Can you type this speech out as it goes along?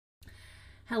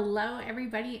Hello,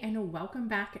 everybody, and welcome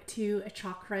back to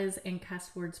Chakras and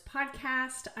Cuss Words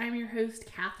podcast. I'm your host,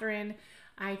 Catherine.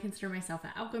 I consider myself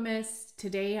an alchemist.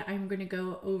 Today, I'm going to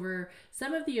go over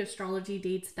some of the astrology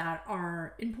dates that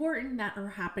are important that are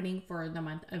happening for the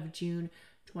month of June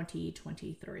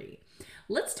 2023.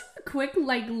 Let's do a quick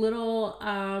little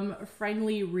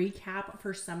friendly recap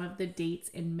for some of the dates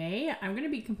in May. I'm going to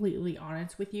be completely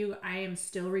honest with you. I am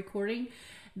still recording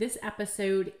this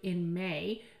episode in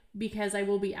May because I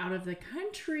will be out of the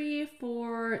country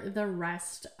for the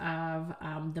rest of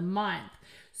the month.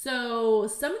 So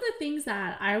some of the things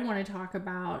that I want to talk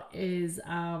about is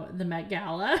the Met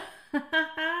Gala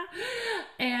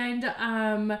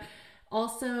and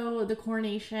also the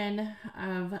coronation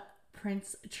of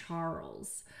Prince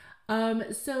Charles.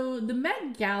 So the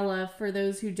Met Gala, for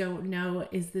those who don't know,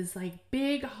 is this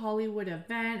big Hollywood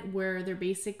event where they're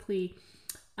basically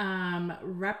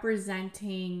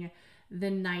representing the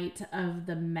night of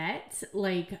the Met,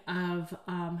 of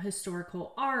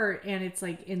historical art, and it's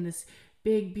in this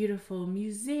big beautiful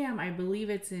museum. I believe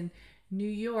it's in New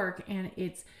York, and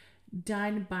it's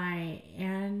done by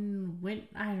I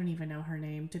don't even know her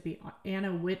name, to be Anna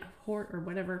Whithort or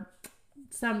whatever,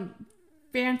 some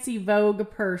fancy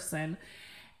Vogue person.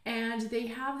 And they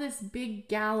have this big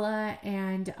gala,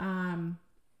 and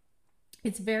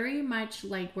it's very much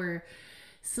like where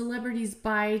celebrities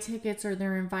buy tickets or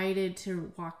they're invited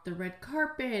to walk the red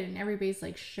carpet, and everybody's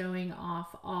showing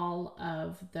off all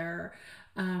of their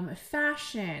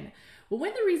fashion. Well, one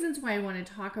of the reasons why I want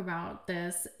to talk about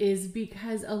this is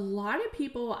because a lot of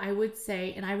people, I would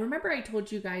say, and I remember I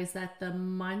told you guys that the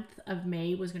month of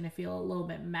May was going to feel a little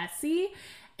bit messy,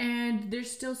 and there's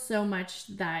still so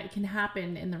much that can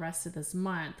happen in the rest of this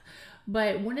month.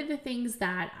 But one of the things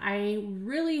that I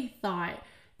really thought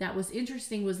that was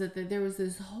interesting was that there was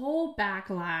this whole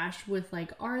backlash with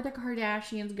are the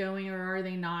Kardashians going or are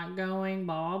they not going,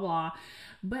 blah, blah, blah.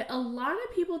 But a lot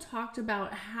of people talked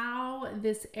about how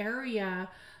this area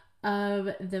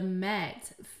of the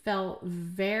Met felt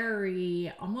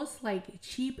very almost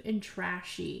cheap and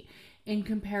trashy in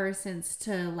comparisons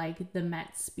to the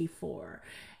Mets before.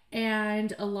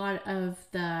 And a lot of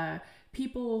the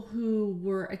people who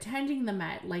were attending the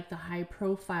Met, the high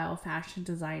profile fashion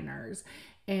designers,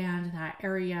 and that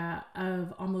area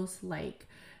of almost I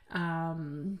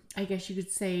guess you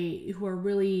could say, who are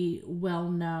really well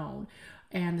known,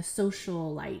 and the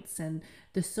socialites and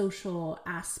the social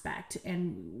aspect.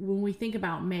 And when we think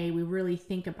about May, we really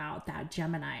think about that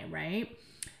Gemini, right?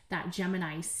 That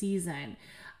Gemini season.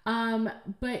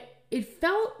 But it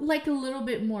felt a little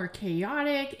bit more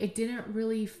chaotic. It didn't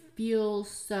really feel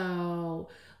so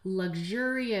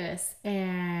luxurious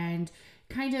and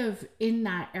kind of in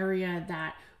that area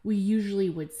that we usually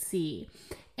would see.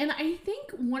 And I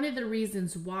think one of the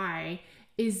reasons why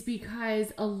is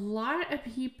because a lot of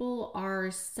people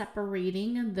are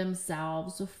separating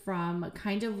themselves from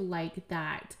kind of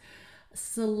that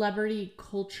celebrity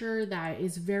culture that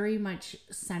is very much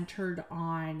centered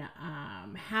on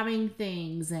having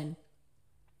things and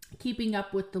keeping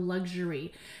up with the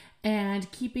luxury and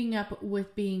keeping up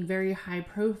with being very high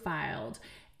profiled.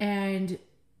 And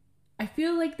I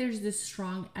feel there's this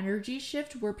strong energy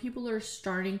shift where people are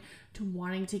starting to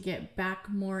wanting to get back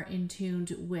more in tune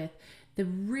with the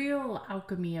real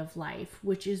alchemy of life,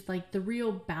 which is the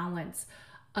real balance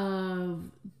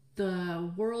of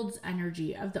the world's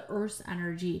energy, of the earth's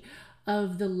energy,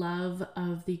 of the love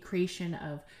of the creation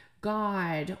of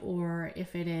God, or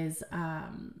if it is,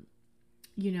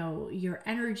 your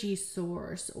energy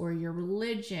source or your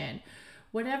religion,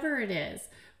 whatever it is.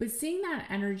 But seeing that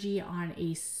energy on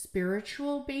a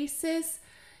spiritual basis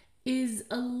is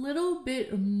a little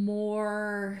bit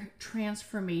more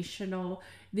transformational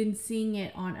than seeing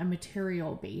it on a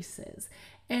material basis.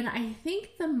 And I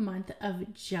think the month of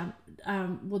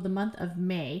the month of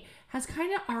May has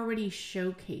kind of already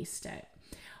showcased it.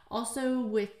 Also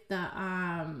with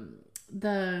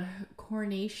the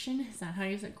coronation, is that how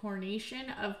you say it?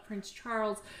 Coronation of Prince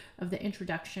Charles, of the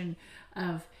introduction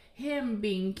of him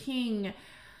being king,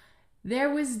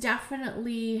 there was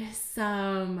definitely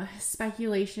some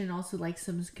speculation, also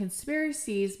some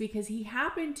conspiracies, because he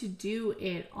happened to do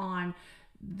it on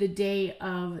the day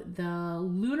of the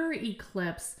lunar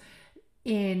eclipse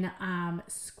in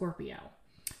Scorpio.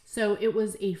 So it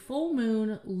was a full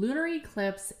moon lunar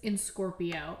eclipse in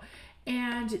Scorpio.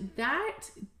 And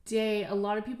that day, a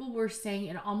lot of people were saying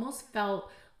it almost felt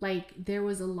there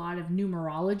was a lot of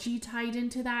numerology tied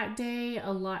into that day,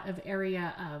 a lot of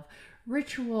area of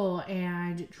ritual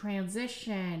and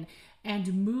transition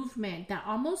and movement that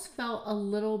almost felt a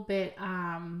little bit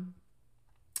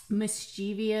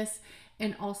mischievous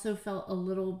and also felt a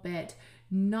little bit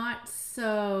not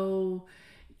so.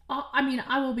 I mean,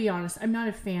 I will be honest, I'm not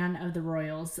a fan of the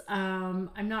royals. I'm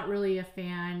not really a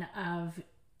fan of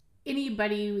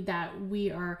anybody that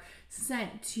we are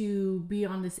sent to be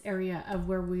on this area of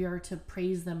where we are to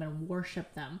praise them and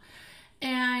worship them.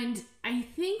 And I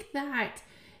think that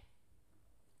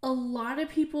a lot of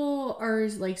people are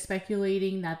like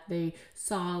speculating that they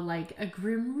saw like a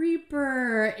Grim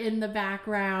Reaper in the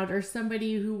background, or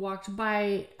somebody who walked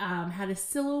by had a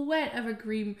silhouette of a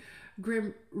Grim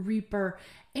Reaper.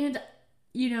 And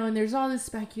and there's all this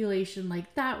speculation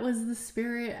like that was the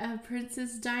spirit of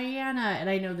Princess Diana. And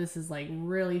I know this is like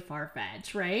really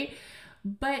far-fetched, right?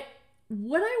 But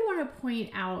what I want to point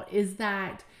out is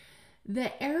that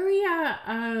the area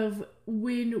of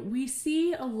when we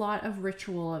see a lot of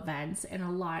ritual events and a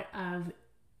lot of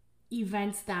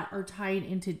events that are tied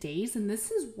into days, and this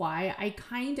is why I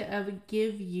kind of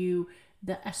give you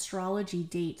the astrology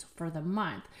dates for the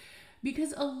month,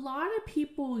 because a lot of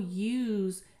people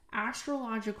use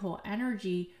astrological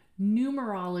energy,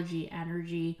 numerology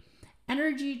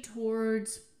energy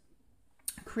towards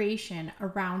creation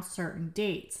around certain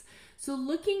dates. So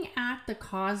looking at the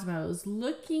cosmos,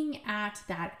 looking at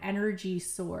that energy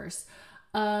source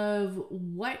of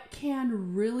what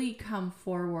can really come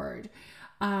forward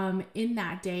in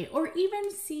that day, or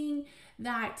even seeing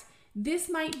that this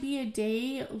might be a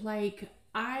day like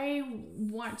I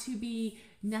want to be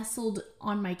nestled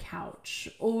on my couch,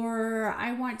 or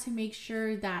I want to make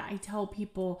sure that I tell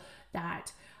people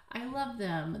that I love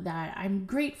them, that I'm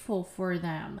grateful for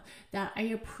them, that I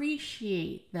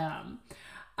appreciate them.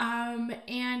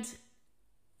 And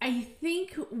I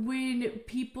think when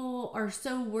people are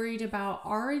so worried about,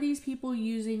 are these people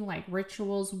using like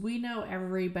rituals? We know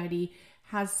everybody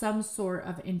has some sort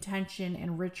of intention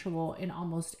and ritual in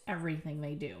almost everything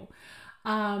they do.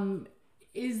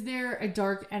 Is there a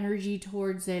dark energy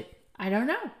towards it? I don't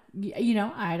know.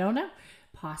 I don't know.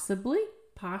 Possibly.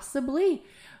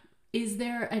 Is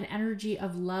there an energy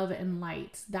of love and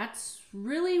light? That's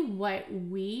really what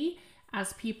we,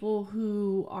 as people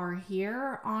who are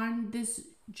here on this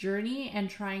journey and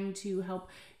trying to help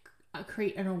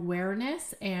create an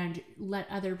awareness and let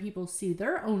other people see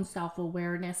their own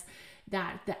self-awareness,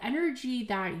 that the energy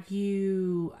that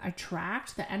you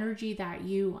attract, the energy that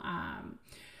you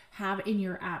have in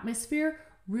your atmosphere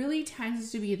really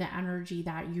tends to be the energy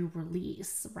that you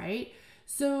release, right?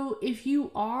 So if you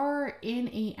are in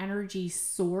an energy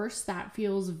source that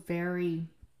feels very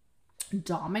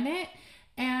dominant,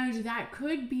 and that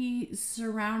could be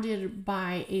surrounded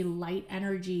by a light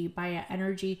energy, by an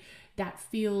energy that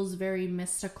feels very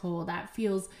mystical, that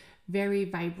feels very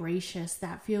vibracious,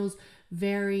 that feels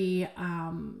very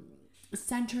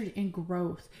centered in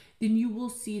growth, then you will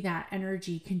see that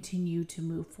energy continue to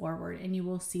move forward, and you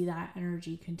will see that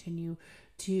energy continue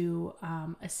to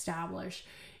establish.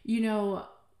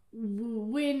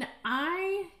 When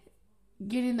I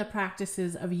get in the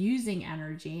practices of using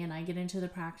energy, and I get into the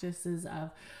practices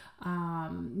of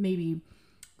maybe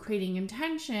creating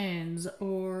intentions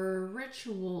or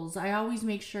rituals, I always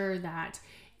make sure that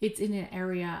it's in an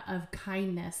area of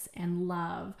kindness and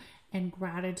love and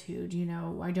gratitude.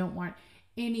 I don't want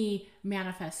any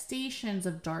manifestations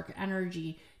of dark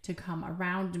energy to come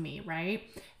around me, right?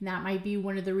 And that might be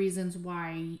one of the reasons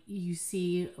why you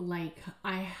see like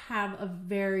I have a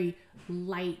very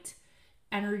light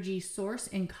energy source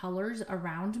and colors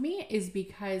around me, is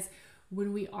because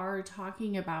when we are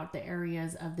talking about the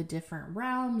areas of the different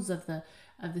realms of the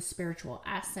spiritual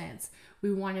essence,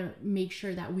 we want to make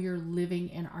sure that we are living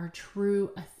in our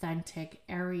true authentic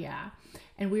area.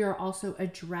 And we are also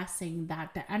addressing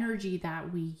that the energy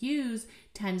that we use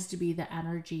tends to be the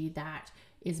energy that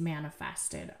is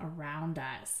manifested around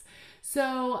us.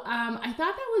 So I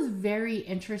thought that was very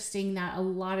interesting that a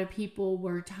lot of people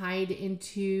were tied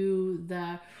into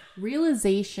the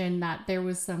realization that there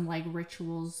was some like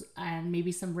rituals and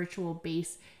maybe some ritual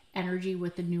based energy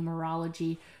with the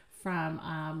numerology from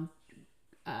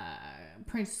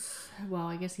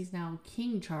I guess he's now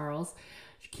King Charles.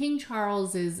 King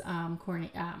Charles's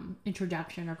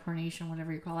introduction or coronation,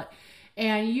 whatever you call it.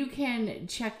 And you can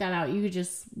check that out. You could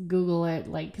just Google it,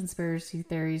 like conspiracy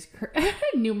theories,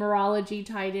 numerology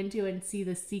tied into it, and see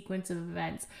the sequence of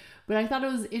events. But I thought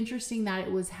it was interesting that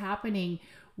it was happening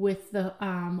with the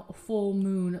full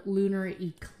moon lunar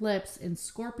eclipse in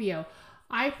Scorpio.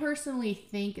 I personally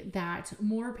think that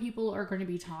more people are going to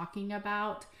be talking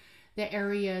about the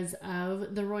areas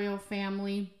of the royal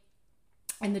family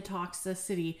and the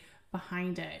toxicity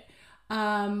behind it.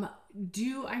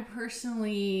 Do I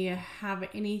personally have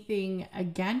anything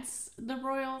against the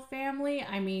royal family?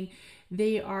 I mean,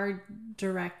 they are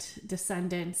direct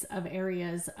descendants of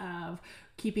areas of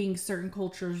keeping certain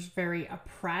cultures very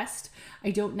oppressed.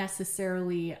 I don't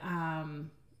necessarily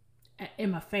am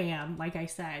a fan, like I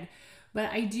said, but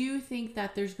I do think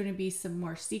that there's going to be some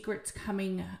more secrets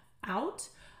coming out.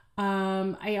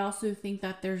 I also think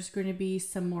that there's going to be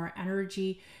some more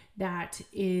energy that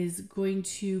is going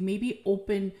to maybe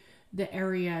open the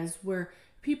areas where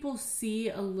people see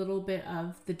a little bit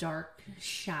of the dark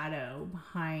shadow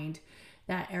behind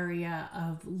that area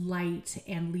of light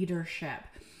and leadership.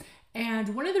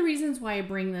 And one of the reasons why I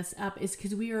bring this up is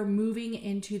because we are moving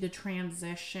into the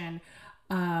transition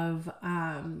of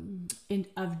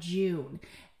June.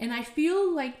 And I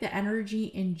feel like the energy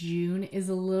in June is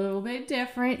a little bit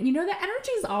different. You know, the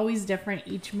energy is always different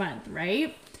each month,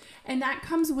 right? And that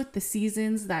comes with the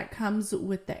seasons, that comes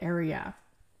with the area.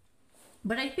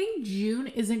 But I think June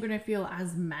isn't going to feel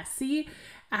as messy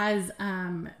as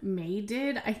May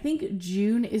did. I think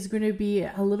June is going to be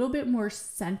a little bit more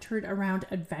centered around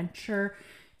adventure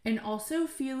and also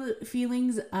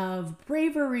feelings of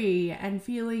bravery and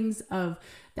feelings of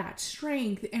that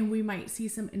strength. And we might see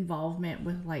some involvement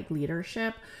with like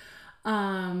leadership.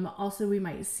 Also, we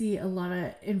might see a lot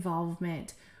of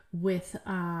involvement with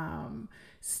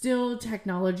still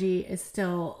technology is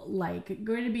still like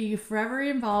going to be forever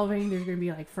evolving. There's going to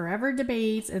be like forever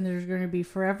debates and there's going to be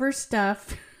forever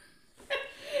stuff.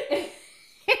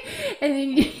 And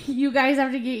then you guys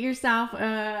have to get yourself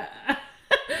a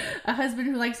husband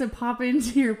who likes to pop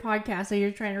into your podcast so you're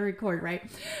trying to record, right?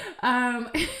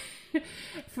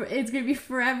 It's going to be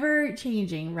forever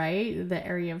changing, right? The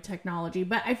area of technology.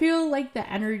 But I feel like the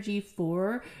energy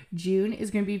for June is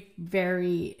going to be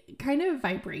very kind of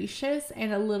vibracious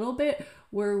and a little bit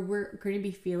where we're going to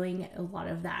be feeling a lot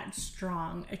of that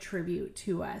strong attribute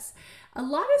to us. A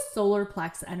lot of solar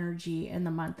plex energy in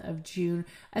the month of June,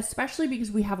 especially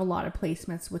because we have a lot of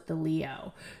placements with the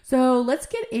Leo. So let's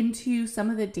get into some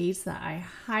of the dates that I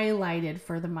highlighted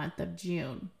for the month of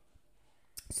June.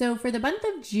 So for the month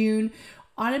of June,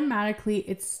 automatically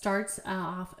it starts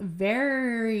off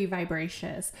very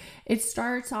vibracious. It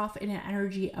starts off in an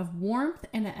energy of warmth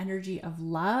and an energy of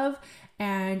love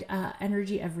and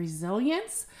energy of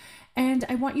resilience. And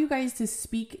I want you guys to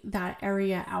speak that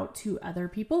area out to other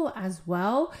people as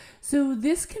well. So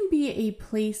this can be a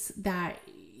place that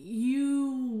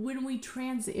when we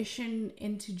transition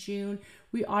into June,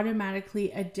 we automatically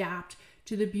adapt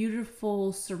to the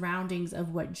beautiful surroundings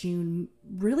of what June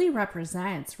really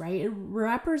represents, right? It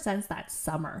represents that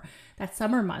summer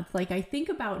month. Like I think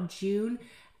about June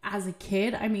as a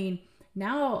kid. I mean,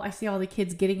 now I see all the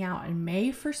kids getting out in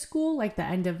May for school, like the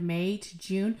end of May to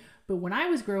June. But when I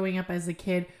was growing up as a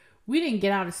kid, we didn't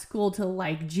get out of school till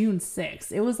like June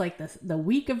 6th. It was like the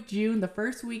week of June, the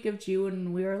first week of June,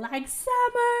 and we were like,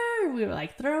 summer! We were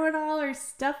like throwing all our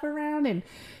stuff around and,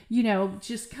 you know,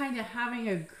 just kind of having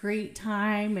a great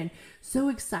time and so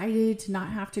excited to not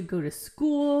have to go to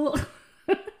school.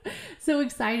 So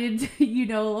excited to, you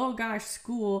know, oh gosh,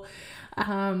 school.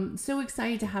 So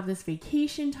excited to have this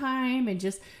vacation time and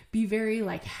just be very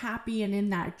like happy and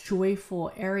in that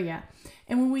joyful area.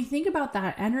 And when we think about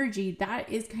that energy, that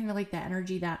is kind of like the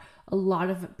energy that a lot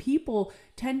of people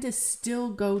tend to still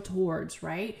go towards,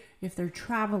 right? If they're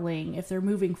traveling, if they're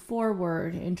moving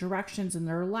forward in directions in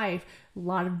their life, a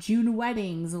lot of June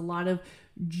weddings, a lot of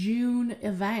June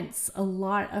events, a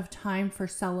lot of time for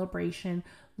celebration,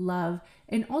 love,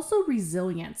 and also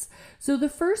resilience. So the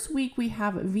first week we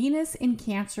have Venus in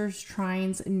Cancer's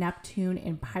trines Neptune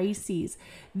in Pisces.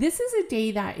 This is a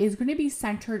day that is going to be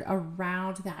centered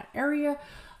around that area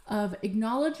of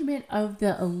acknowledgement of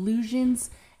the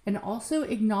illusions and also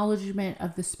acknowledgement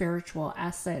of the spiritual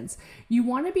essence. You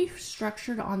want to be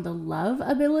structured on the love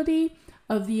ability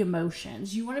of the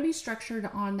emotions. You want to be structured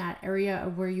on that area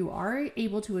of where you are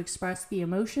able to express the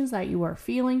emotions that you are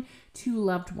feeling to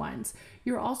loved ones.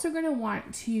 You're also going to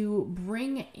want to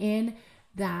bring in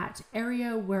that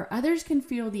area where others can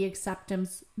feel the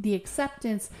acceptance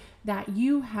that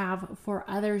you have for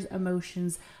others'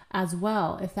 emotions as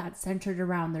well. If that's centered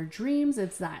around their dreams,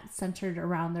 if that's centered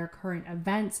around their current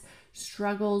events,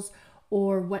 struggles,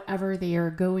 or whatever they are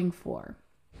going for.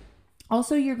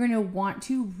 Also, you're going to want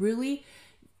to really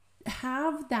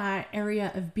have that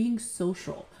area of being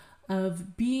social,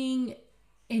 of being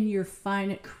in your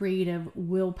fun, creative,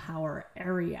 willpower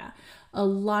area. A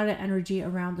lot of energy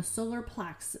around the solar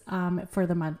plex for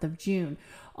the month of June.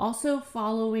 Also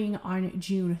following on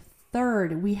June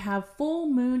 3rd, we have full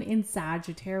moon in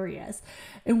Sagittarius.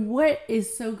 And what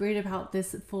is so great about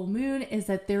this full moon is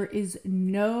that there is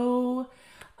no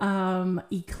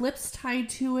eclipse tied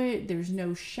to it. There's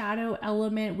no shadow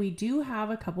element. We do have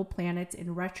a couple planets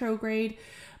in retrograde,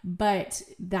 but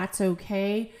that's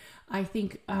okay. I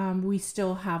think we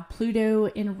still have Pluto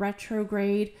in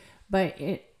retrograde, but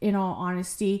in all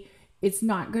honesty, it's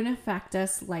not going to affect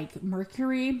us like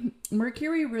Mercury.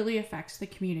 Mercury really affects the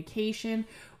communication,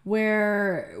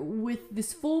 where with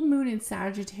this full moon in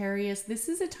Sagittarius, this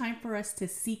is a time for us to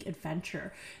seek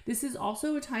adventure. This is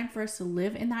also a time for us to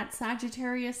live in that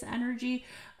Sagittarius energy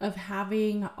of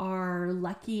having our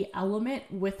lucky element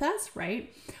with us,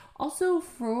 right? Also,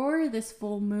 for this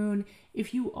full moon,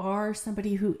 if you are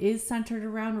somebody who is centered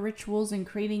around rituals and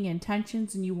creating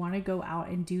intentions and you want to go out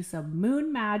and do some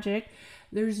moon magic,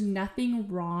 there's nothing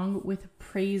wrong with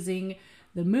praising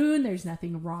the moon. There's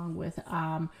nothing wrong with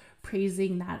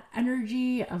praising that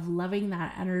energy, of loving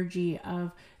that energy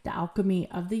of the alchemy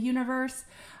of the universe,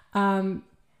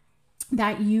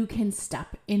 that you can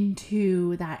step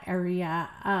into that area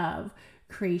of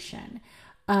creation,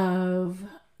 of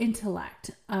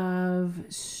intellect, of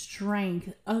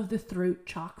strength, of the throat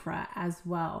chakra as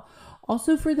well.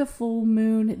 Also for the full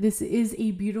moon, this is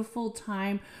a beautiful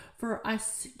time for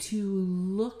us to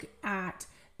look at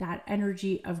that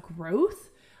energy of growth,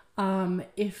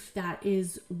 if that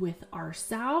is with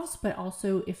ourselves, but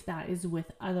also if that is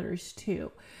with others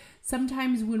too.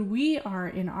 Sometimes when we are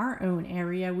in our own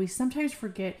area, we sometimes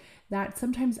forget that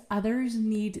sometimes others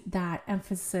need that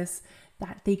emphasis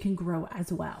that they can grow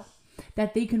as well,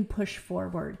 that they can push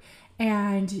forward,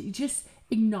 and just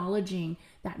acknowledging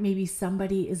that maybe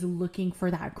somebody is looking for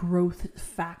that growth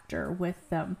factor with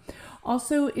them.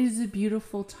 Also, it is a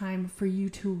beautiful time for you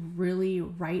to really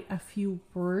write a few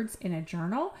words in a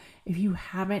journal. If you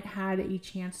haven't had a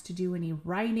chance to do any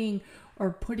writing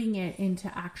or putting it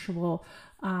into actual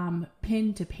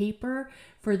pen to paper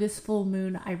for this full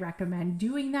moon, I recommend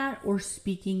doing that or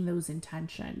speaking those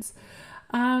intentions.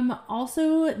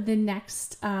 Also, the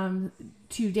next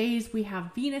 2 days, we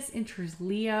have Venus enters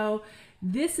Leo.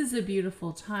 This is a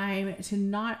beautiful time to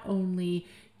not only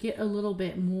get a little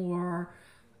bit more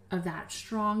of that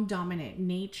strong, dominant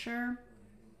nature,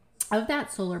 of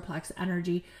that solar plex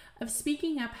energy, of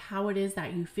speaking up how it is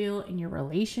that you feel in your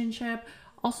relationship,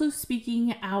 also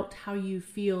speaking out how you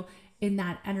feel in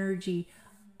that energy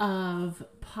of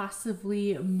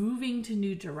possibly moving to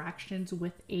new directions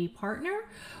with a partner.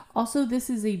 Also, this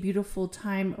is a beautiful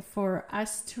time for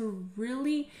us to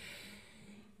really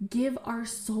give our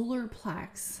solar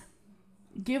plex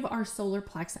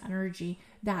energy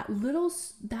that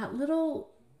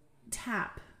little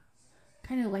tap,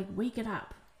 kind of like wake it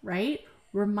up, right?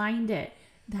 Remind it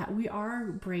that we are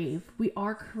brave, we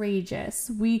are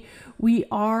courageous, we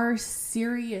are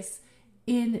serious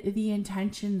in the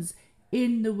intentions,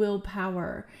 in the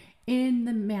willpower, in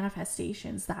the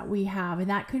manifestations that we have. And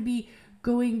that could be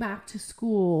going back to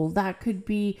school. That could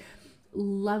be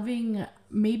loving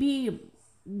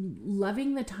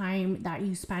the time that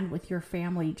you spend with your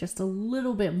family just a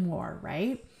little bit more,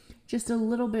 right? Just a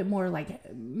little bit more,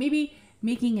 like maybe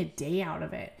making a day out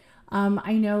of it.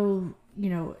 I know,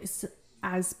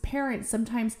 as parents,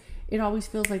 sometimes it always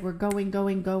feels like we're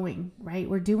going, right?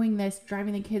 We're doing this,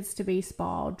 driving the kids to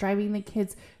baseball, driving the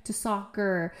kids to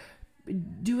soccer,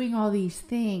 doing all these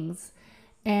things.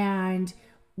 And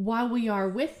while we are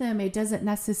with them, it doesn't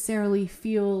necessarily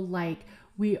feel like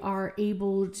we are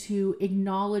able to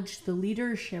acknowledge the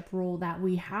leadership role that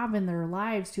we have in their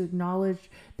lives, to acknowledge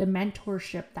the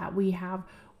mentorship that we have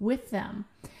with them.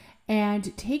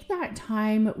 And take that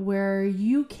time where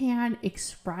you can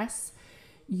express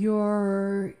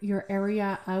your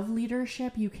area of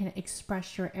leadership. You can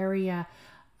express your area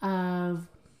of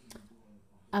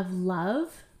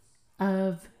love,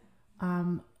 of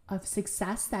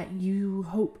success that you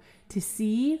hope to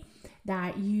see,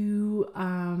 that you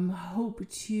hope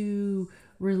to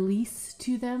release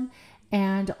to them.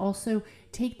 And also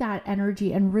take that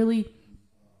energy and really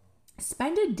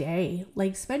spend a day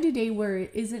where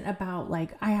it isn't about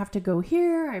like, I have to go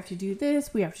here, I have to do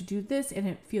this, we have to do this, and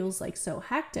it feels like so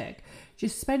hectic.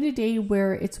 Just spend a day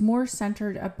where it's more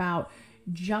centered about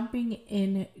jumping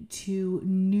into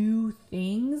new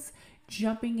things,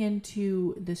 jumping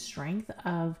into the strength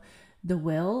of the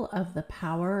will, of the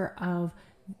power of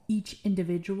each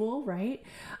individual, right?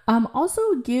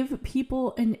 Also give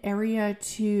people an area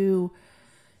to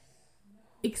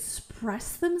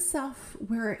express themselves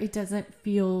where it doesn't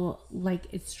feel like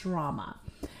it's drama.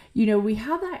 We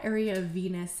have that area of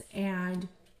Venus, and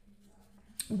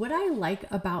what I like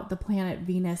about the planet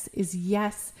Venus is,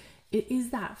 yes, it is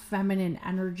that feminine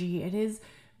energy. It is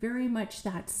very much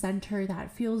that center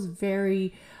that feels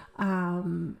very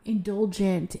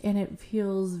indulgent, and it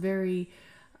feels very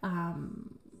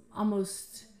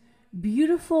almost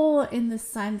beautiful in the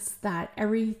sense that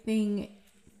everything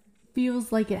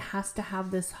feels like it has to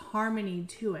have this harmony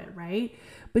to it, right?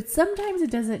 But sometimes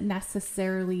it doesn't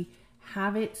necessarily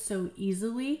have it so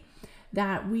easily,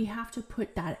 that we have to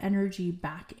put that energy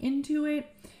back into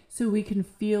it so we can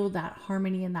feel that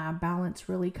harmony and that balance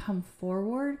really come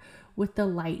forward with the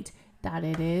light that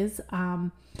it is.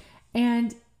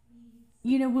 And,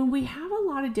 you know, when we have a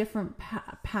lot of different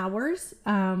powers,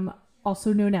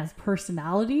 also known as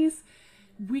personalities,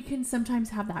 we can sometimes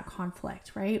have that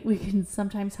conflict, right? We can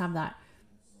sometimes have that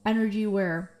energy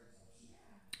where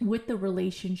with the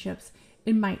relationships,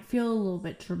 it might feel a little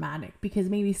bit dramatic because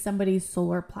maybe somebody's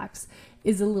solar plex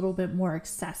is a little bit more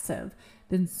excessive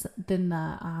than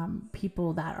the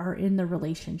people that are in the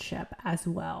relationship as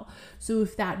well. So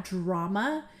if that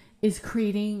drama is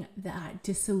creating that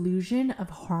disillusion of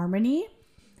harmony,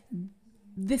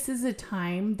 this is a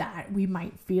time that we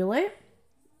might feel it.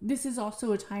 This is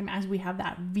also a time, as we have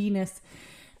that Venus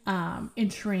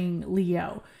entering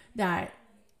Leo, that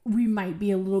we might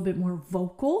be a little bit more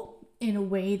vocal in a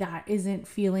way that isn't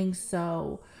feeling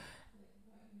so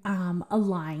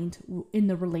aligned in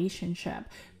the relationship,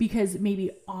 because maybe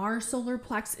our solar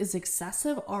plex is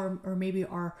excessive, or maybe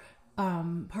our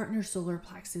partner's solar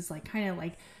plex is like kind of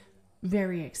like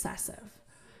very excessive.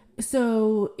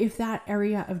 So if that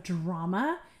area of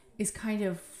drama is kind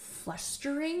of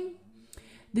flustering,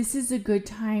 this is a good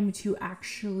time to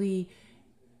actually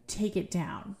take it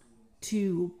down,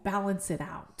 to balance it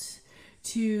out,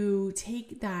 to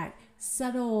take that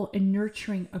subtle and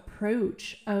nurturing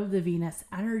approach of the Venus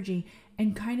energy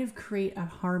and kind of create a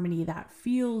harmony that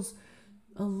feels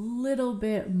a little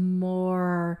bit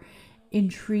more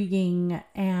intriguing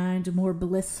and more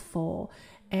blissful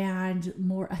and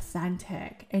more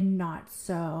authentic and not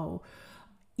so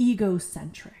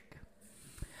egocentric.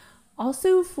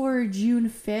 Also for June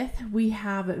 5th, we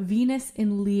have Venus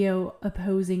in Leo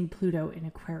opposing Pluto in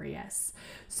Aquarius.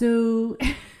 So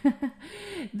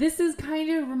this is kind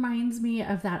of reminds me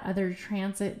of that other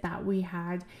transit that we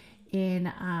had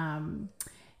in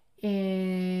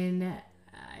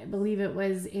I believe it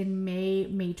was in May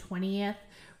 20th,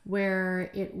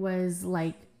 where it was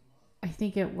like, I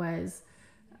think it was,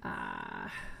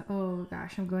 oh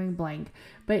gosh, I'm going blank,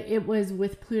 but it was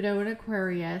with Pluto and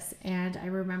Aquarius. And I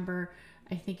remember,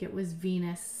 I think it was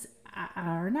Venus,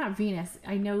 or not Venus.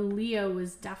 I know Leo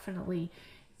was definitely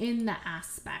in the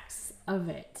aspects of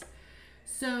it.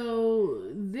 So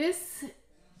this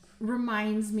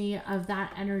reminds me of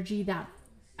that energy that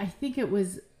I think it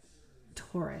was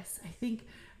Taurus.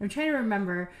 I'm trying to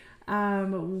remember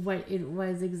what it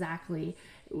was exactly.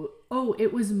 Oh,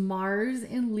 it was Mars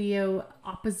in Leo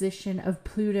opposition of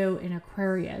Pluto in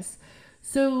Aquarius.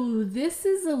 So this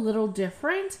is a little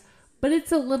different, but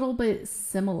it's a little bit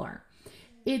similar.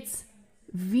 It's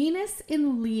Venus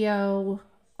in Leo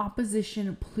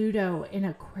opposition Pluto in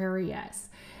Aquarius.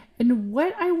 And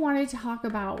what I want to talk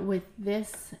about with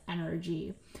this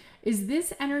energy is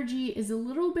a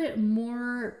little bit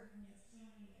more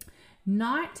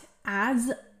not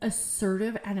as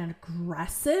assertive and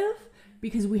aggressive,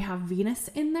 because we have Venus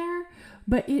in there,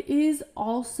 but it is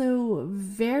also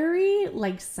very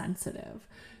like sensitive.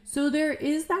 So there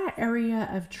is that area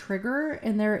of trigger,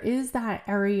 and there is that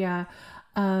area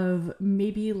of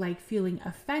maybe like feeling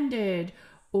offended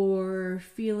or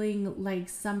feeling like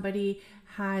somebody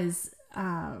has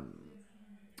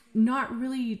not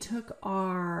really took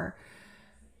our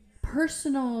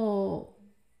personal,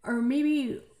 or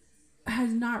maybe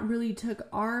has not really took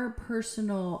our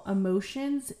personal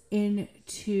emotions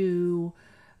into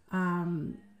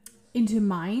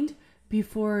mind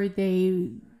before they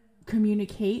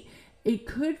communicate. It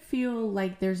could feel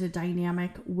like there's a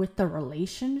dynamic with the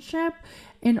relationship,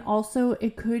 and also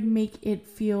it could make it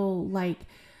feel like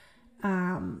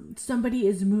somebody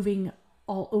is moving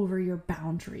all over your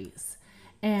boundaries,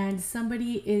 and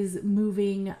somebody is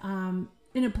moving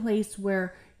in a place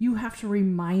where you have to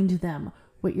remind them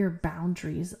what your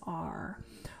boundaries are.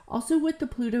 Also with the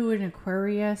Pluto in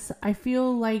Aquarius, I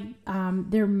feel like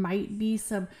there might be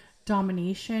some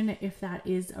domination, if that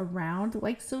is around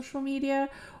like social media,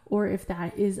 or if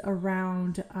that is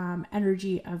around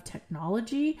energy of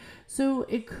technology. So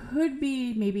it could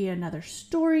be maybe another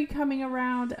story coming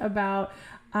around about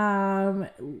the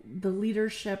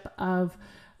leadership of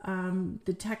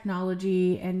the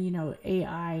technology, and, you know,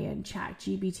 AI and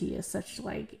ChatGPT is such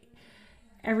like,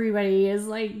 everybody is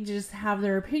like just have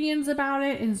their opinions about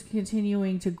it, and is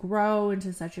continuing to grow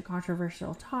into such a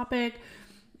controversial topic.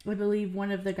 I believe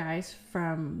one of the guys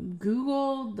from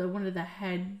Google, one of the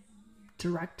head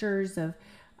directors of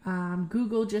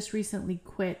Google, just recently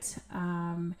quit,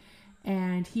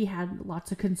 and he had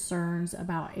lots of concerns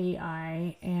about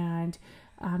AI and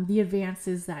the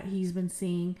advances that he's been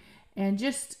seeing, and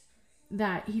just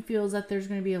that he feels that there's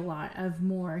going to be a lot of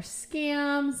more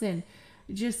scams, and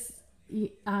just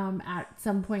at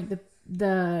some point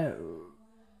the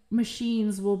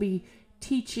machines will be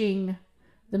teaching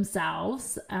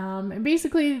themselves, and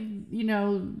basically,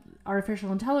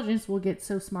 artificial intelligence will get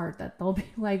so smart that they'll be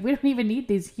like, we don't even need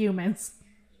these humans.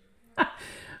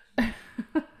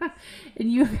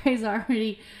 And you guys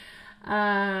already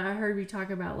heard me talk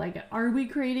about, like, are we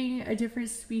creating a different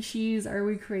species? Are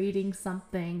we creating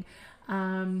something?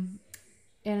 And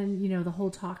the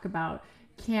whole talk about,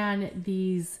 can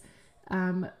these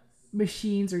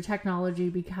machines or technology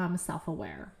become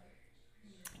self-aware?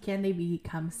 Can they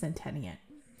become sentient?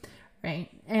 Right?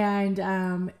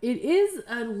 And it is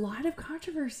a lot of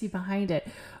controversy behind it.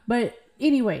 But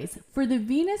anyways, for the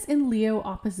Venus in Leo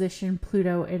opposition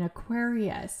Pluto in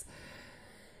Aquarius,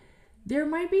 there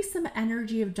might be some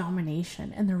energy of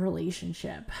domination in the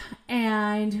relationship.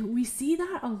 And we see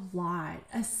that a lot,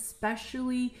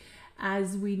 especially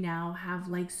as we now have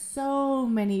like so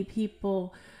many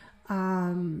people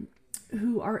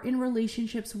who are in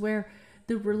relationships where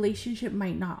the relationship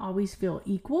might not always feel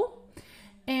equal,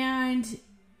 and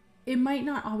it might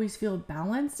not always feel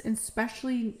balanced. And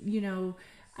especially,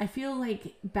 I feel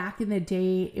like back in the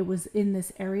day, it was in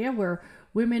this area where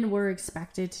women were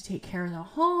expected to take care of the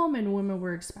home, and women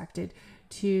were expected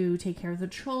to take care of the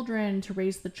children, to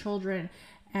raise the children,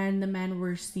 and the men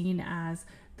were seen as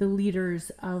the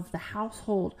leaders of the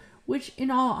household, which, in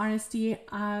all honesty,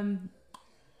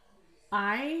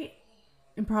 I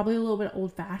am probably a little bit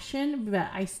old-fashioned, but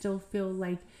I still feel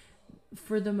like,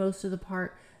 for the most of the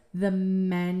part, the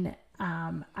men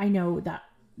I know that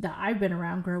I've been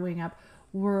around growing up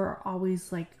were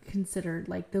always like considered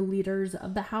like the leaders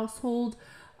of the household,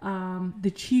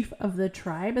 the chief of the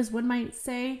tribe, as one might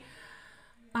say.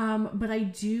 But I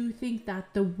do think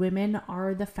that the women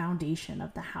are the foundation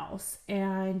of the house,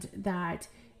 and that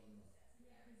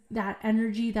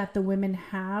energy that the women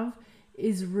have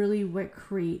is really what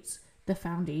creates the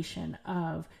foundation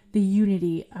of the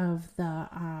unity of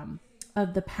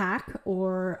the pack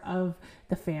or of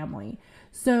the family.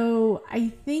 So I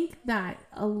think that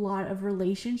a lot of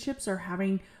relationships are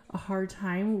having a hard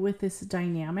time with this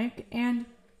dynamic, and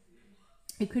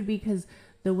it could be because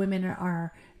the women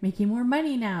are making more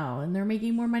money now, and they're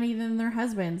making more money than their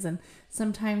husbands, and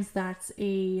sometimes that's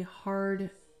a hard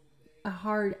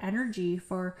energy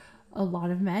for a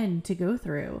lot of men to go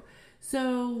through.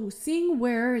 So seeing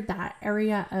where that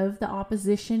area of the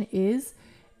opposition is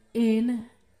in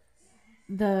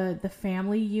the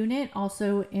family unit,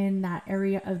 also in that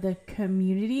area of the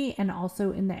community, and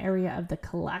also in the area of the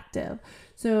collective.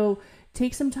 So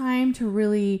take some time to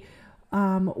really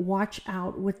watch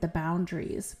out with the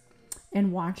boundaries,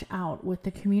 and watch out with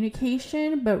the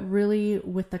communication, but really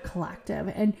with the collective.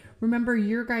 And remember,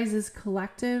 your guys'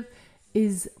 collective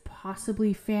is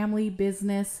possibly family,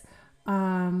 business,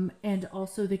 and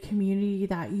also the community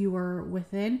that you are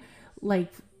within.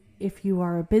 Like, if you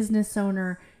are a business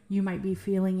owner, you might be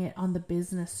feeling it on the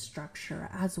business structure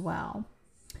as well.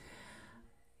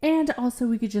 And also,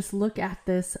 we could just look at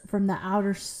this from the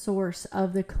outer source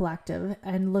of the collective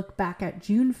and look back at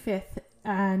June 5th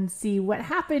and see what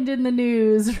happened in the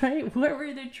news, right? What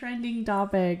were the trending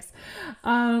topics?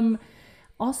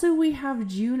 Also, we have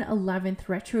June 11th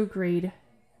retrograde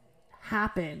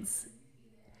happens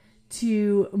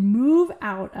to move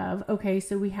out of, okay,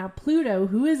 so we have Pluto,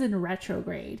 who is in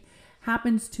retrograde,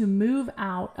 happens to move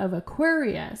out of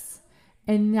Aquarius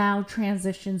and now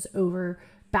transitions over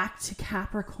back to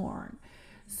Capricorn.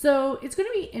 So it's going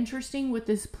to be interesting with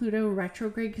this Pluto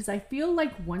retrograde, because I feel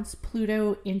like once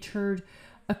Pluto entered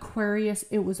Aquarius,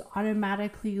 it was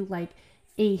automatically like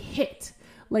a hit.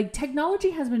 Like,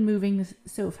 technology has been moving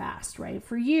so fast, right?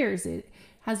 For years, it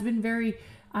has been very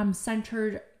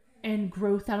centered in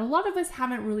growth that a lot of us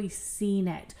haven't really seen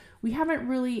it. We haven't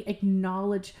really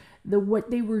acknowledged what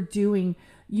they were doing,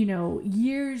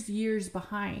 years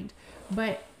behind.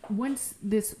 But once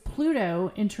this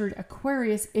Pluto entered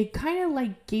Aquarius, it kind of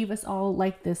like gave us all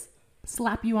like this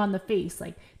slap you on the face,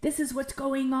 like, this is what's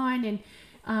going on. And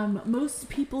most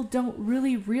people don't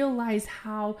really realize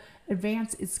how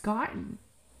advanced it's gotten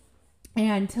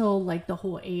until like the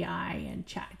whole AI and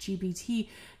ChatGPT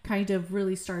kind of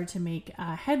really started to make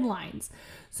headlines.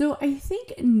 So I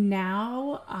think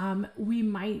now we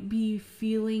might be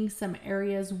feeling some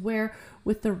areas where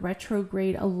with the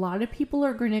retrograde, a lot of people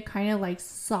are going to kind of like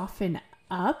soften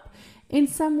up in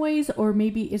some ways, or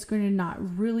maybe it's going to not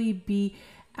really be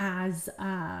as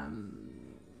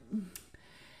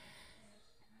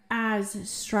as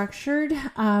structured.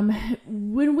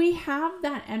 When we have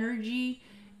that energy,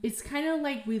 it's kind of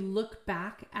like we look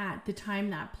back at the time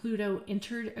that Pluto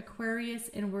entered Aquarius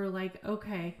and we're like,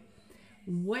 okay,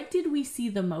 what did we see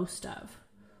the most of?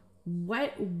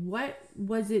 What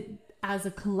was it as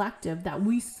a collective that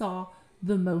we saw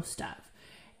the most of?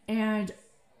 And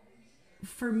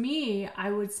for me,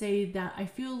 I would say that I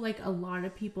feel like a lot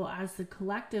of people as the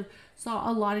collective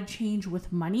saw a lot of change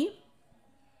with money.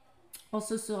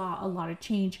 Also saw a lot of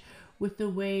change with the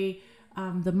way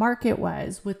the market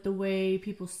was, with the way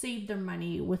people saved their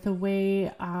money, with the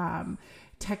way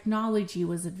technology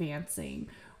was advancing,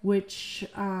 which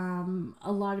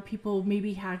a lot of people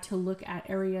maybe had to look at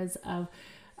areas of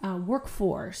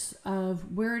workforce,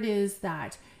 of where it is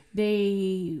that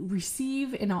they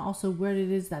receive and also where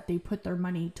it is that they put their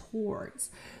money towards.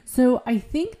 So I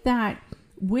think that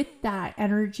with that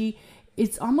energy,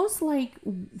 it's almost like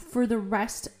for the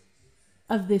rest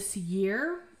of this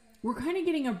year, we're kind of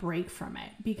getting a break from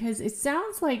it, because it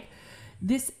sounds like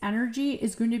this energy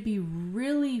is going to be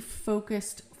really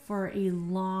focused for a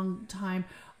long time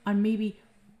on maybe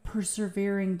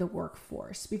persevering the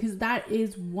workforce, because that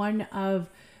is one of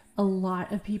a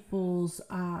lot of people's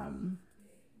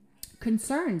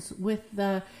concerns with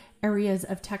the areas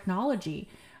of technology,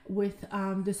 with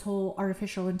this whole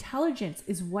artificial intelligence,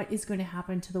 is what is going to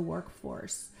happen to the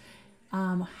workforce.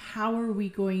 How are we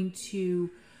going to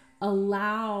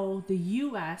allow the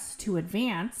U.S. to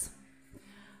advance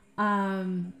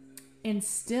and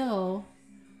still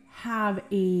have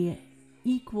a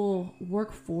equal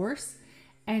workforce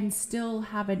and still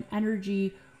have an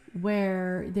energy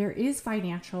where there is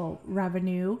financial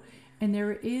revenue and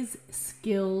there is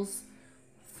skills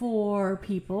for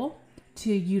people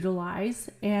to utilize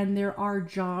and there are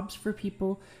jobs for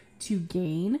people to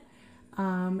gain,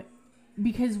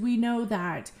 because we know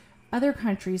that other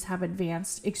countries have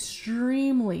advanced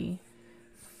extremely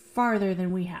farther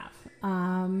than we have,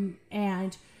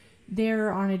 and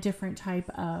they're on a different type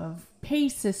of pay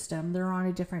system. They're on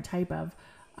a different type of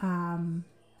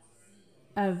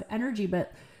energy.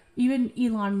 But even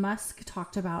Elon Musk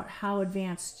talked about how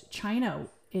advanced China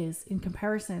is in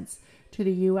comparisons to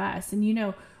the U.S. And, you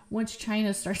know, once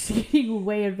China starts getting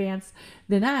way advanced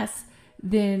than us,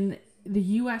 then the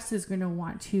U.S. is going to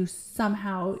want to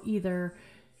somehow either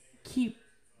keep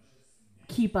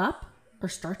up or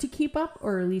start to keep up,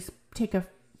 or at least take a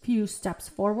few steps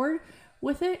forward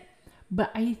with it.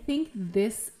 But I think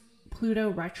this Pluto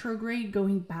retrograde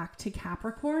going back to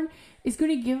Capricorn is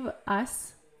going to give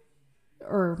us,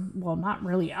 or well, not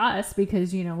really us,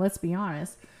 because, you know, let's be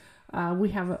honest, we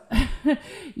have,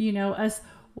 you know, us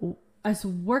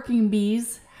working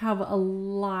bees have a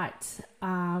lot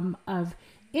of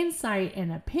insight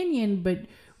and opinion, but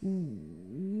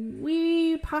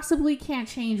we possibly can't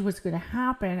change what's going to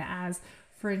happen, as,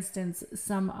 for instance,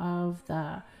 some of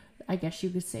the, I guess you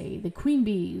could say, the queen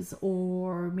bees,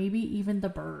 or maybe even the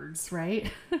birds, right?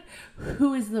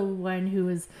 Who is the one who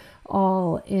is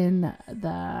all in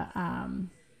the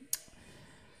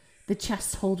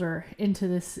chest holder into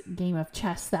this game of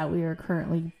chess that we are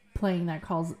currently playing that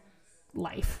calls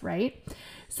life, right?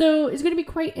 So it's going to be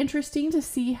quite interesting to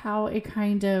see how it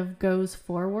kind of goes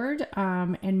forward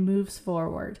and moves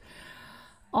forward.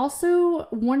 Also,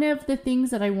 one of the things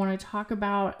that I want to talk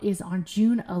about is on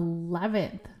June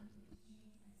 11th,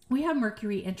 we have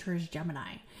Mercury enters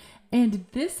Gemini. And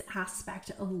this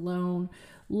aspect alone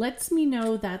lets me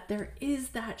know that there is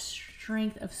that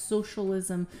strength of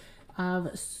socialism,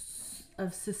 of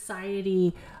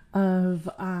society, of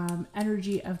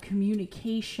energy, of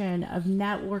communication, of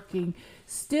networking,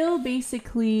 still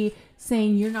basically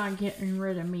saying you're not getting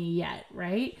rid of me yet,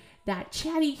 right? That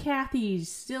chatty Cathy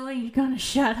still ain't gonna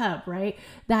shut up, right?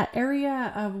 That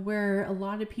area of where a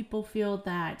lot of people feel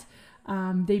that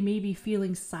they may be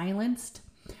feeling silenced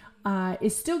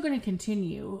is still going to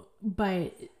continue,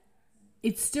 but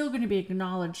it's still going to be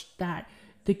acknowledged that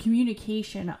the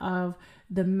communication of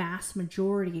the mass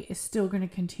majority is still going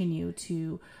to continue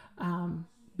to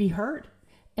be heard.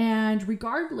 And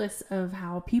regardless of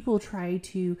how people try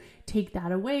to take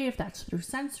that away, if that's through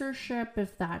censorship,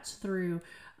 if that's through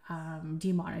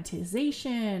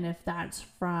demonetization, if that's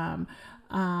from,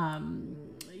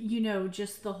 you know,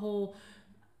 just the whole,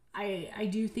 I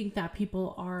do think that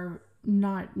people are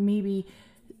not maybe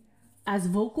as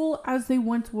vocal as they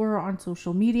once were on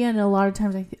social media. And a lot of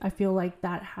times I feel like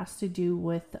that has to do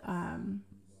with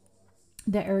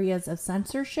the areas of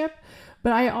censorship.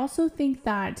 But I also think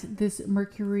that this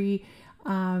Mercury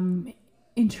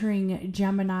entering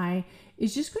Gemini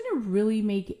is just going to really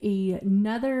make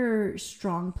another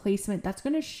strong placement that's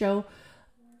going to show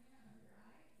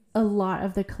a lot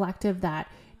of the collective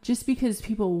that just because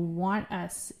people want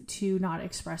us to not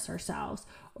express ourselves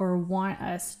or want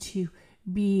us to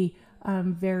be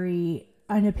very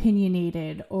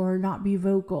unopinionated or not be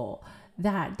vocal,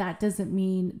 that doesn't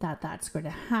mean that that's going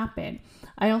to happen.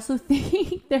 I also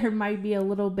think there might be a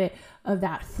little bit of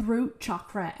that throat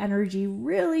chakra energy,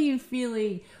 really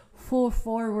feeling full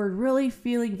forward, really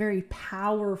feeling very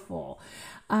powerful.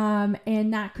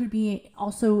 And that could be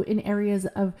also in areas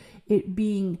of it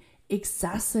being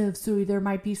excessive. So there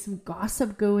might be some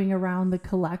gossip going around the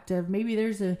collective. Maybe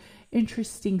there's an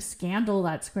interesting scandal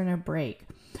that's going to break.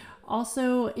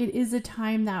 Also, it is a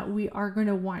time that we are going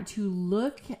to want to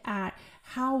look at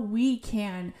how we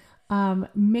can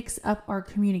mix up our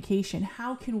communication.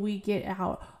 How can we get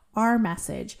out our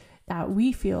message that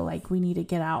we feel like we need to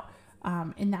get out?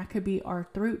 And that could be our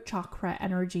throat chakra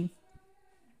energy.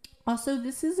 Also,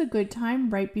 this is a good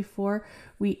time right before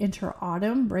we enter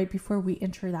autumn, right before we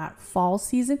enter that fall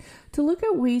season, to look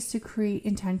at ways to create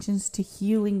intentions to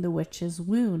healing the witch's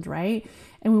wound, right?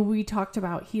 And when we talked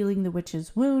about healing the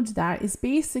witch's wound, that is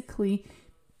basically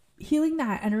healing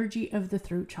that energy of the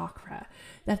throat chakra.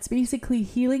 That's basically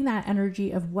healing that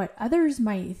energy of what others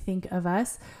might think of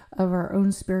us, of our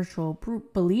own spiritual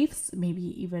beliefs,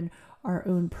 maybe even our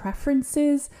own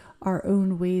preferences, our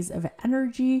own ways of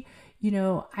energy. You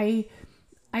know, I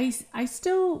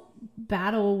still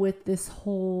battle with this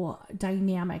whole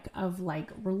dynamic of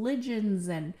like religions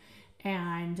and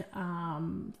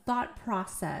thought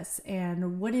process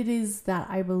and what it is that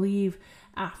I believe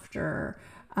after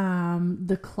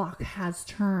the clock has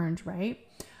turned, right?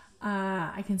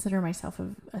 I consider myself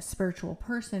a spiritual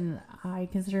person. I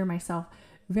consider myself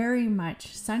very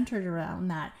much centered around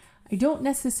that. I don't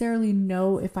necessarily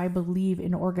know if I believe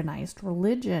in organized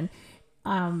religion.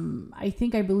 I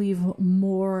think I believe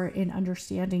more in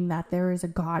understanding that there is a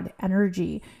God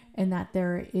energy and that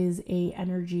there is a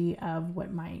energy of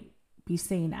what might be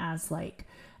seen as like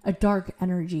a dark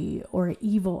energy or an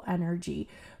evil energy.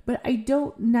 But I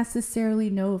don't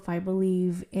necessarily know if I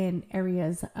believe in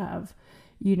areas of,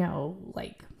 you know,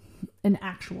 like an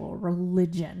actual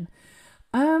religion.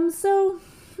 So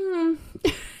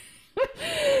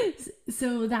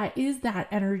that is that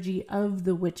energy of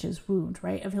the witch's wound,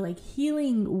 right? Of like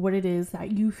healing what it is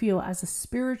that you feel as a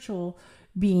spiritual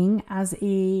being, as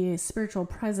a spiritual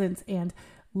presence, and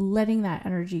letting that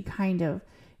energy kind of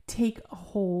take a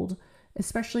hold,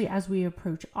 especially as we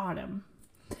approach autumn.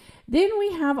 Then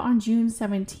we have on June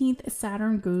 17th,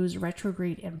 Saturn goes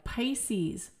retrograde in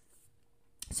Pisces.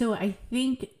 So I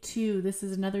think too, this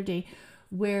is another day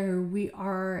where we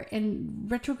are,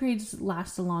 and retrogrades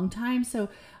last a long time. So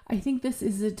I think this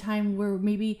is a time where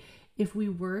maybe if we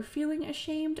were feeling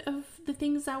ashamed of the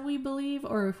things that we believe,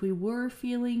 or if we were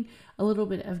feeling a little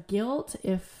bit of guilt,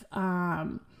 if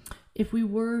we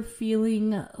were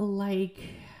feeling like,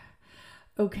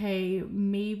 okay,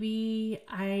 maybe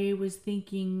I was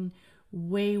thinking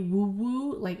way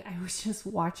woo-woo, like I was just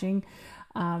watching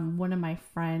one of my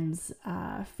friends'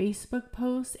 Facebook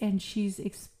posts, and she's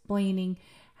explaining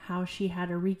how she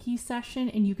had a Reiki session,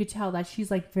 and you could tell that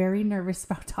she's like very nervous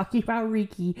about talking about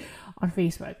Reiki on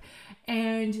Facebook.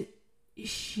 And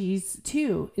she's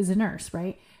too is a nurse,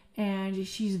 right? And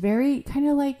she's very kind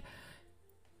of like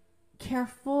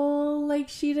careful, like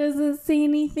she doesn't say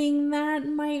anything that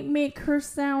might make her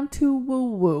sound too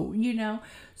woo-woo, you know?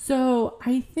 So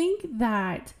I think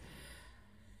that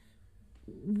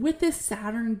with this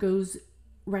Saturn goes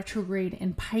retrograde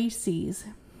in Pisces,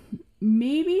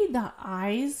 maybe the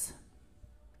eyes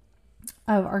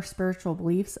of our spiritual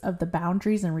beliefs, of the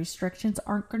boundaries and restrictions,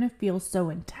 aren't going to feel so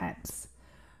intense,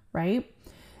 right?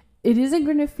 It isn't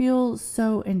going to feel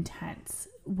so intense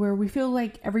where we feel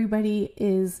like everybody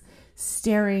is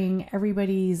staring,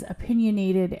 everybody's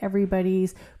opinionated,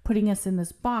 everybody's putting us in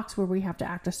this box where we have to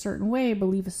act a certain way,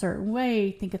 believe a certain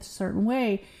way, think a certain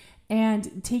way,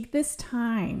 and take this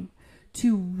time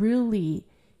to really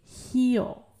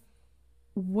heal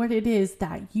what it is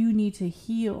that you need to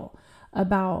heal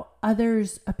about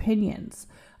others' opinions,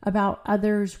 about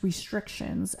others'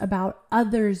 restrictions, about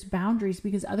others' boundaries,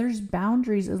 because others'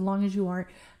 boundaries, as long as you aren't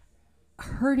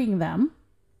hurting them,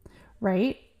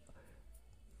 right,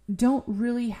 don't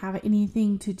really have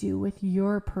anything to do with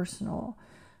your personal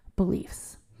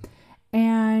beliefs.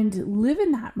 And live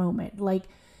in that moment. Like,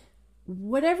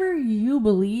 whatever you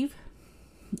believe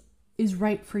is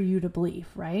right for you to believe,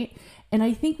 right? And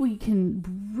I think we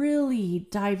can really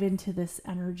dive into this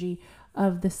energy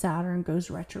of the Saturn goes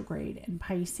retrograde in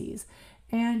Pisces.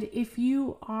 And if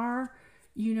you are,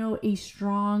 you know, a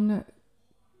strong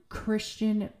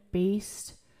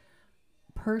Christian-based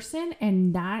person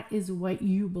and that is what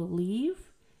you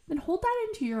believe, then hold that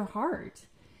into your heart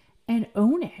and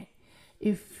own it.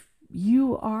 If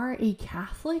you are a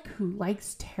Catholic who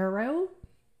likes tarot,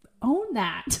 own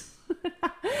that.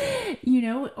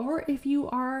 Or if you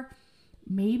are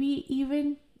maybe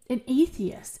even an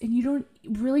atheist and you don't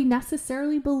really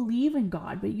necessarily believe in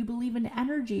God, but you believe in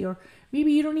energy, or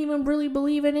maybe you don't even really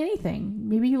believe in anything.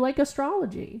 Maybe you like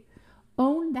astrology.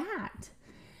 Own that.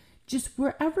 Just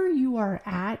wherever you are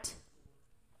at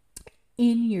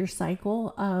in your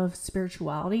cycle of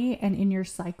spirituality and in your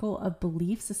cycle of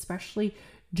beliefs, especially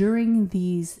during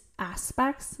these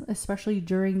aspects, especially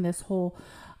during this whole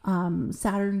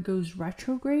Saturn goes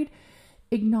retrograde,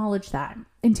 acknowledge that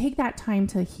and take that time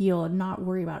to heal and not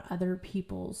worry about other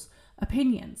people's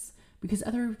opinions, because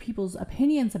other people's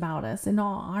opinions about us, in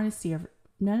all honesty, are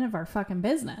none of our fucking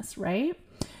business, right?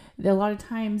 A lot of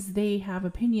times they have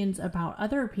opinions about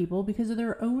other people because of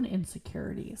their own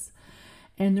insecurities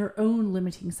and their own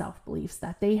limiting self-beliefs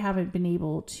that they haven't been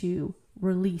able to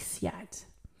release yet.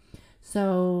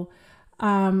 So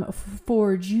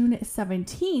for June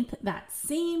 17th, that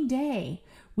same day,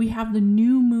 we have the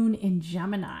new moon in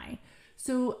Gemini.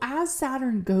 So as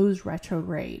Saturn goes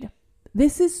retrograde,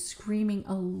 this is screaming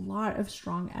a lot of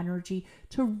strong energy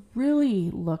to really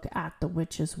look at the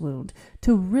witch's wound,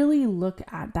 to really look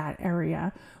at that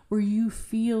area where you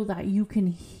feel that you can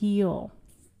heal.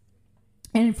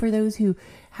 And for those who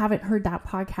haven't heard that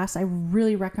podcast, I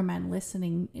really recommend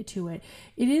listening to it.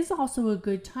 It is also a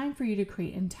good time for you to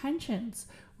create intentions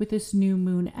with this new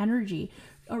moon energy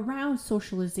around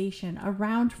socialization,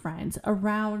 around friends,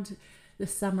 around the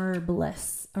summer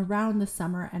bliss, around the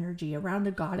summer energy, around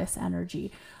the goddess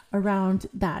energy, around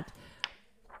that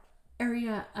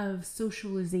area of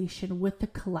socialization with the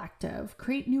collective.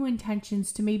 Create new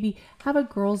intentions to maybe have a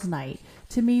girls' night,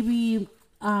 to maybe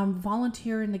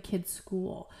volunteer in the kids'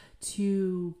 school,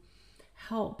 to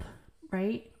help,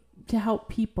 right? To help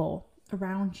people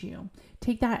around you.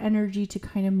 Take that energy to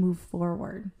kind of move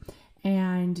forward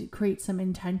and create some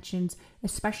intentions,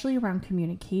 especially around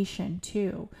communication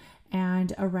too,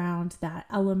 and around that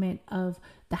element of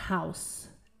the house,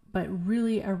 but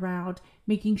really around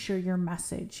making sure your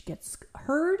message gets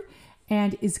heard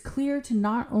and is clear to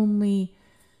not only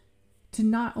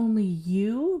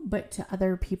you, but to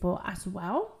other people as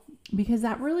well, because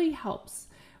that really helps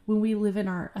when we live in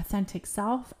our authentic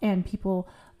self and people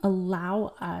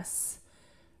allow us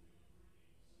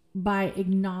by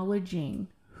acknowledging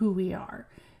who we are.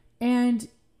 And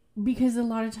because a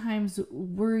lot of times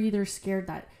we're either scared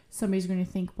that somebody's going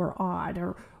to think we're odd,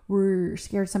 or we're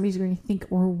scared somebody's going to think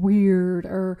we're weird,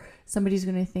 or somebody's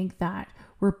going to think that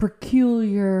we're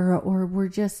peculiar, or we're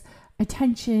just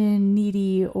attention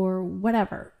needy, or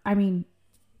whatever. I mean,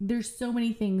 there's so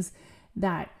many things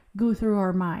that go through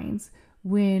our minds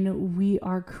when we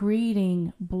are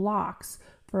creating blocks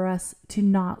for us to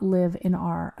not live in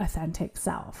our authentic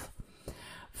self.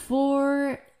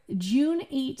 For June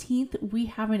 18th, we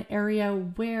have an area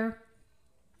where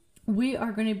we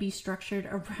are going to be structured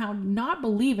around not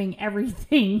believing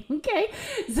everything. Okay.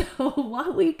 So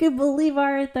while we can believe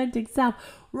our authentic self,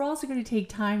 we're also going to take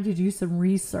time to do some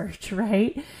research,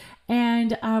 right?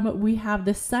 And we have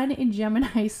the sun in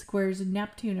Gemini squares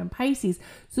Neptune and Pisces.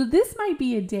 So this might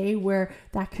be a day where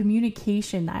that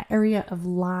communication, that area of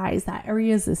lies, that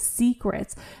areas of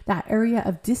secrets, that area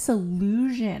of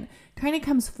disillusion kind of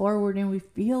comes forward, and we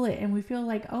feel it, and we feel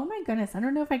like, oh my goodness, I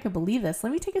don't know if I could believe this.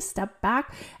 Let me take a step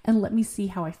back and let me see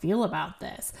how I feel about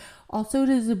this. Also, it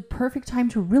is a perfect time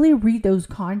to really read those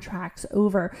contracts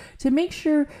over to make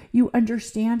sure you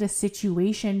understand a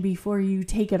situation before you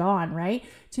take it on, right?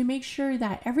 To make sure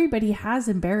that everybody has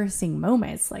embarrassing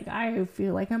moments. Like, I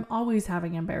feel like I'm always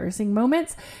having embarrassing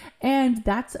moments, and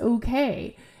that's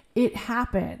okay. It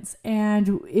happens,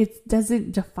 and it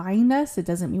doesn't define us. It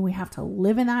doesn't mean we have to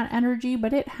live in that energy,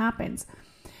 but it happens.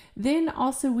 Then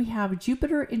also we have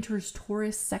Jupiter enters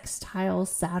Taurus sextile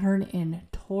Saturn in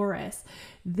Taurus.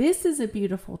 This is a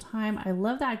beautiful time. I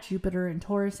love that Jupiter and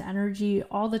Taurus energy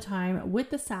all the time with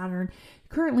the Saturn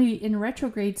currently in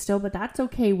retrograde still, but that's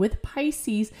okay, with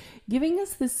Pisces giving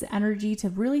us this energy to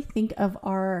really think of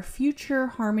our future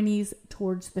harmonies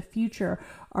towards the future,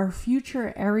 our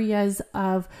future areas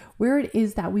of where it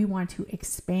is that we want to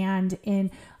expand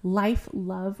in life,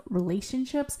 love,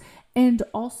 relationships, and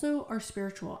also our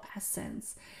spiritual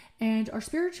essence. And our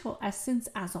spiritual essence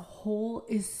as a whole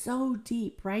is so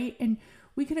deep, right? And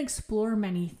we can explore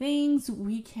many things.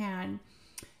 We can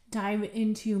dive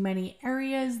into many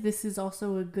areas. This is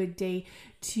also a good day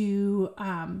to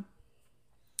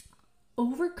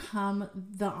overcome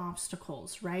the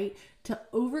obstacles, right? To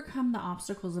overcome the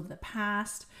obstacles of the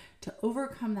past, to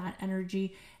overcome that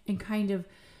energy and kind of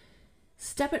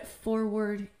step it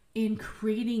forward in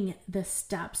creating the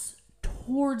steps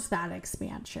towards that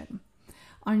expansion.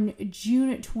 On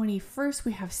June 21st,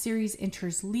 we have Ceres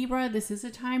enters Libra. This is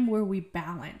a time where we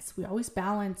balance. We always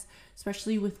balance,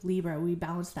 especially with Libra. We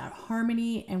balance that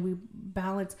harmony, and we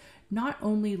balance not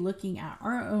only looking at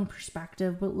our own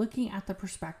perspective, but looking at the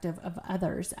perspective of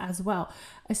others as well,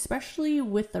 especially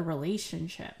with the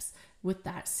relationships with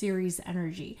that Ceres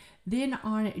energy. Then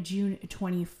on June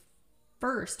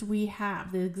 21st, we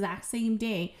have the exact same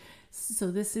day.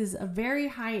 So this is a very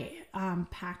high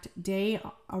packed day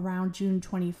around June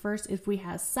 21st. If we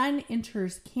have Sun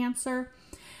enters Cancer,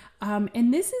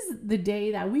 and this is the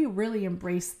day that we really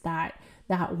embrace that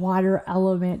water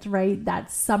element, right?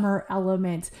 That summer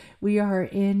element. We are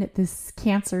in this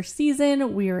Cancer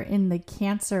season. We are in the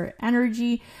Cancer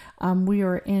energy. We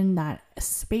are in that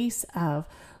space of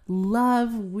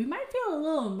love. We might feel a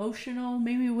little emotional.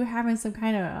 Maybe we're having some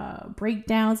kind of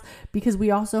breakdowns, because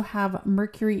we also have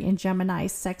Mercury in Gemini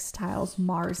sextiles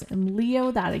Mars and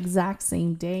Leo that exact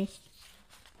same day.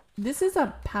 This is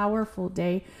a powerful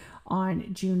day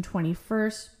on June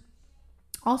 21st.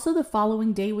 Also, the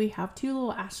following day, we have two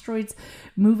little asteroids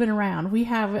moving around. We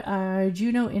have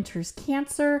Juno enters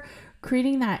Cancer,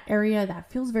 creating that area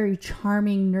that feels very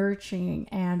charming, nurturing,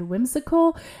 and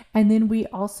whimsical. And then we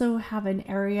also have an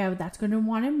area that's going to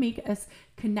want to make us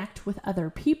connect with other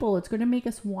people. It's going to make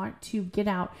us want to get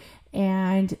out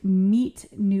and meet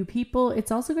new people.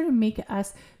 It's also going to make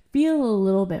us feel a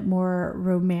little bit more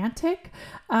romantic.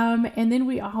 And then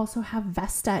we also have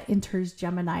Vesta enters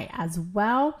Gemini as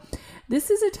well. This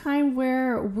is a time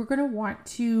where we're going to want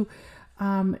to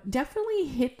definitely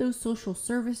hit those social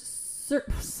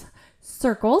circles,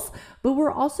 but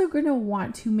we're also going to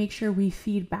want to make sure we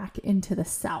feed back into the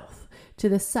self, to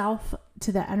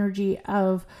the energy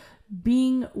of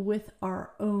being with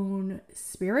our own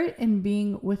spirit and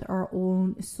being with our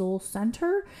own soul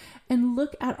center, and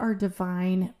look at our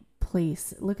divine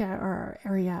place, look at our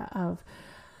area of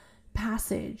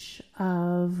passage,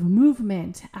 of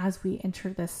movement as we enter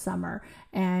this summer,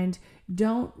 and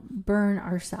don't burn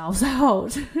ourselves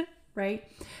out. Right?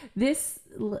 This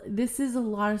is a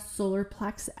lot of solar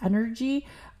plex energy,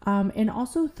 and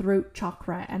also throat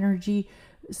chakra energy,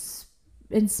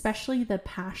 especially the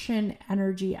passion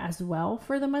energy as well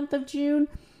for the month of June.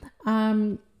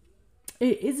 It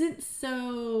isn't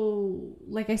so,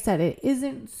 like I said, it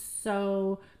isn't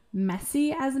so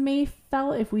messy as May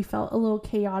felt. If we felt a little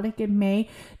chaotic in May,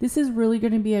 this is really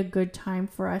going to be a good time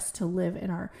for us to live in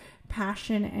our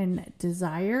passion and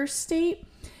desire state.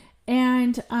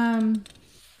 And on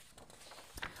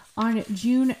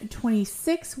June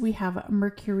 26th, we have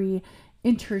Mercury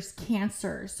enters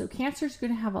Cancer. So Cancer is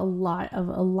going to have a lot of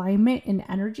alignment and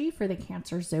energy for the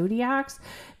Cancer zodiacs.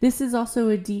 This is also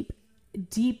a deep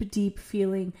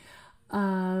feeling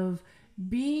of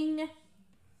being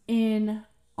in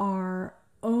our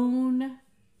own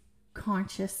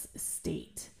conscious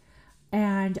state,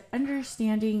 and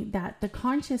understanding that the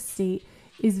conscious state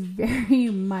is very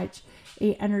much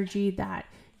a energy that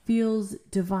feels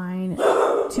divine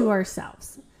to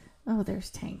ourselves. Oh,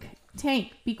 there's Tank.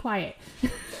 Tank, be quiet.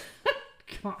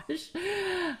 Gosh.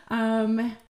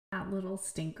 That little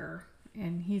stinker,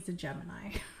 and he's a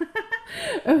Gemini.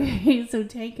 Okay, so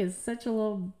Tank is such a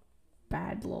little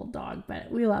bad little dog,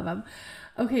 but we love him.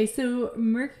 Okay, so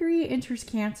Mercury enters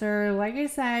Cancer. Like I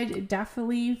said,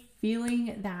 definitely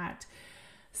feeling that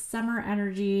summer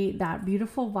energy, that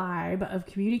beautiful vibe of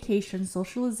communication,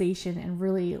 socialization, and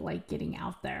really like getting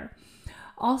out there.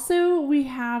 Also, we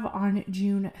have on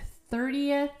June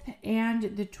 30th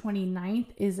and the 29th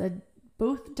is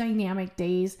both dynamic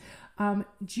days.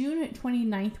 June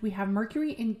 29th, we have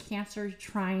Mercury in Cancer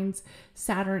trines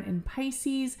Saturn in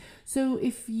Pisces. So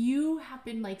if you have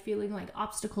been like feeling like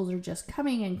obstacles are just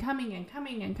coming and coming and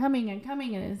coming and coming and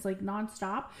coming, and it's like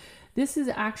nonstop, this is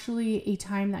actually a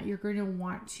time that you're going to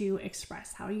want to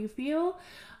express how you feel.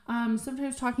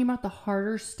 Sometimes talking about the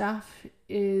harder stuff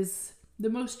is the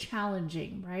most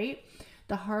challenging, right?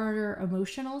 The harder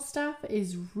emotional stuff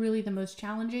is really the most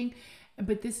challenging.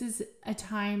 But this is a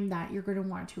time that you're going to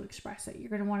want to express it. You're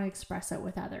going to want to express it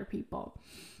with other people.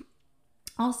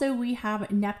 Also, we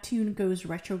have Neptune goes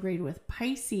retrograde with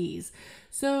Pisces.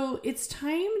 So it's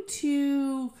time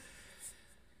to,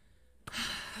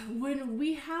 when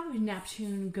we have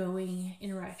Neptune going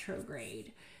in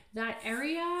retrograde, that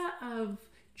area of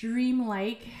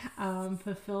dreamlike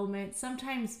fulfillment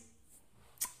sometimes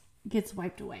gets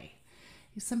wiped away.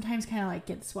 Sometimes kind of like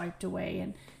gets wiped away,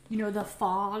 and you know, the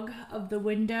fog of the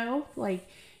window, like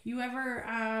you ever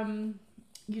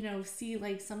see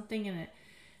like something in it,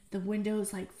 the window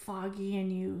is like foggy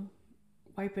and you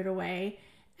wipe it away,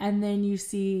 and then you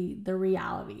see the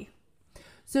reality.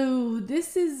 So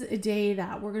this is a day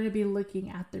that we're going to be looking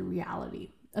at the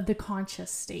reality of the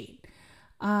conscious state,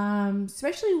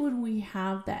 especially when we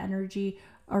have the energy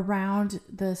around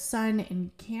the sun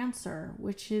in Cancer,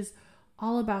 which is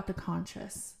all about the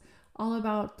conscious, all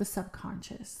about the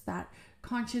subconscious, that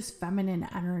conscious feminine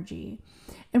energy.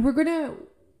 And we're going to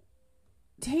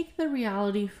take the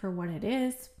reality for what it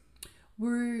is.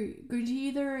 We're going to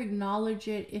either acknowledge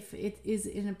it if it is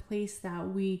in a place that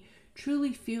we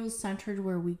truly feel centered,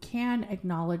 where we can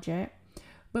acknowledge it,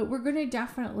 but we're going to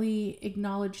definitely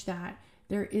acknowledge that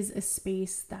there is a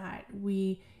space that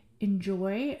we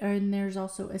enjoy, and there's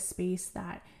also a space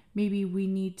that maybe we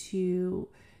need to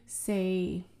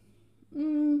say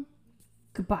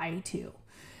goodbye to.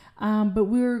 But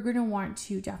we're going to want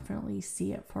to definitely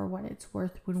see it for what it's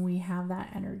worth when we have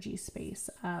that energy space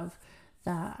of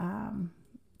the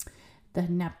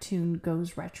Neptune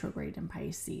goes retrograde in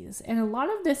Pisces. And a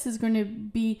lot of this is going to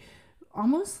be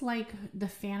almost like the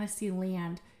fantasy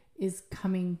land is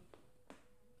coming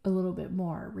a little bit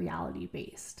more reality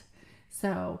based.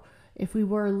 So if we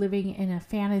were living in a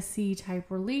fantasy type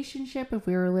relationship, if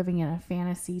we were living in a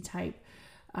fantasy type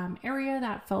area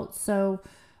that felt so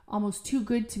almost too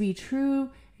good to be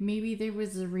true, maybe there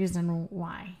was a reason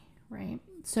why, right?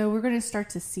 So we're going to start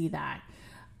to see that.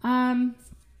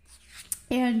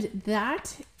 And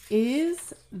that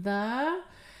is the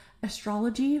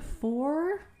astrology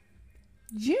for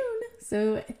June.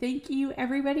 So thank you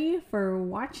everybody for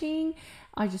watching.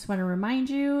 I just want to remind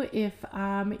you, if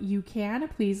you can,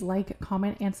 please like,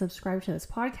 comment, and subscribe to this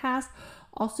podcast.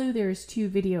 Also, there's 2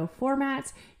 video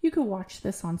formats. You could watch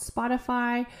this on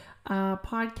Spotify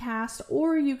podcast,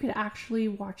 or you could actually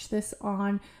watch this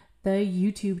on the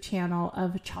YouTube channel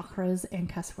of Chakras and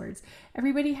Cuss Words.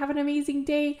 Everybody have an amazing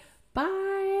day. Bye.